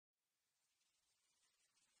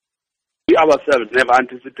We ourselves never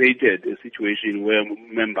anticipated a situation where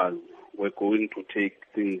members were going to take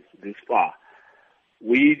things this far.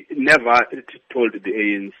 We never told the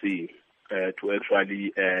ANC to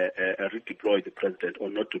actually redeploy the president or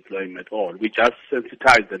not deploy him at all. We just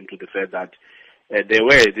sensitized them to the fact that there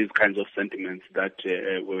were these kinds of sentiments that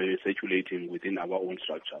were circulating within our own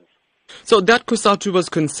structures. So that COSATU was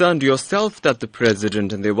concerned yourself that the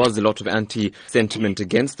president, and there was a lot of anti-sentiment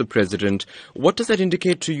against the president. What does that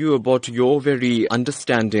indicate to you about your very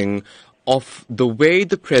understanding of the way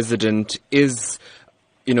the president is,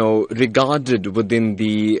 regarded within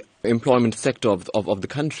the employment sector of the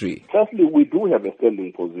country? Firstly, we do have a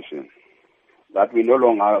standing position that we no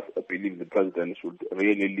longer believe the president should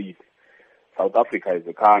really lead South Africa as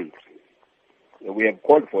a country. We have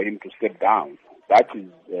called for him to step down. That is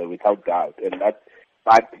without doubt.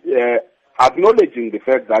 But acknowledging the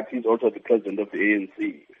fact that he's also the president of the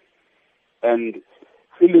ANC and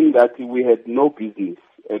feeling that we had no business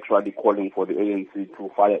actually calling for the ANC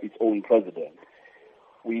to fire its own president,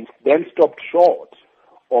 we then stopped short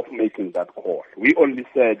of making that call. We only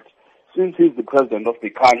said, since he's the president of the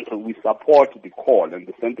country, we support the call and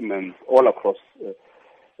the sentiments all across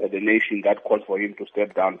the nation that calls for him to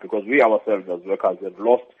step down, because we ourselves as workers have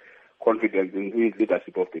lost confidence in his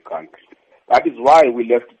leadership of the country. That is why we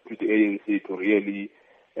left to the ANC to really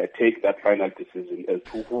take that final decision as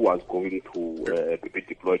to who was going to be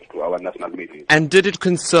deployed to our national meetings. And did it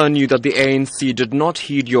concern you that the ANC did not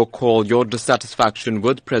heed your call, your dissatisfaction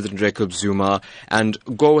with President Jacob Zuma, and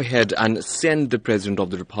go ahead and send the President of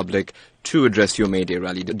the Republic to address your May Day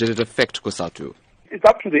rally? Did it affect COSATU? It's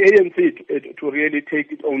up to the ANC to really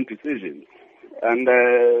take its own decisions. And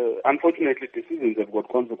unfortunately, decisions have got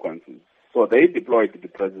consequences. So they deployed the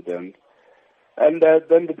president, and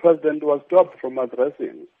then the president was stopped from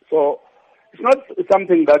addressing. So it's not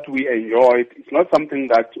something that we enjoyed. It's not something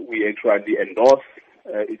that we actually endorse.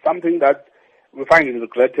 It's something that we find is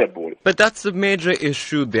regrettable. But that's a major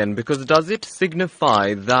issue then, because does it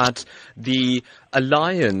signify that the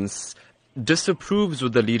alliance disapproves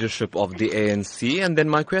with the leadership of the ANC? And then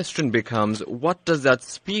my question becomes, what does that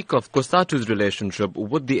speak of COSATU's relationship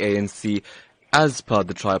with the ANC as per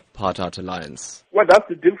the tripartite alliance? Well, that's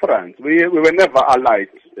the difference. We were never allied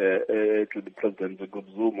to the president, Jacob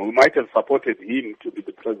Zuma. We might have supported him to be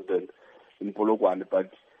the president in Polokwane,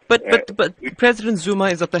 but President Zuma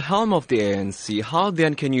is at the helm of the ANC. How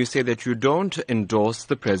then can you say that you don't endorse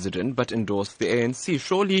the president but endorse the ANC?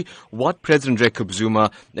 Surely what President Jacob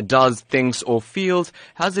Zuma does, thinks or feels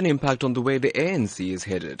has an impact on the way the ANC is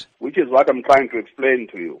headed. Which is what I'm trying to explain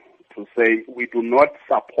to you, to say we do not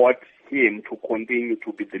support him to continue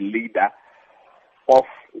to be the leader of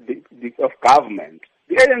of government.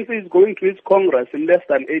 The ANC is going to its Congress in less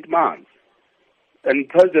than 8 months. And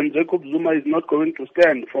President Jacob Zuma is not going to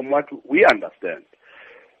stand, from what we understand.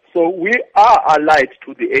 So we are allied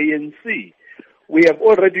to the ANC. We have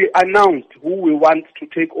already announced who we want to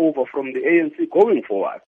take over from the ANC going forward.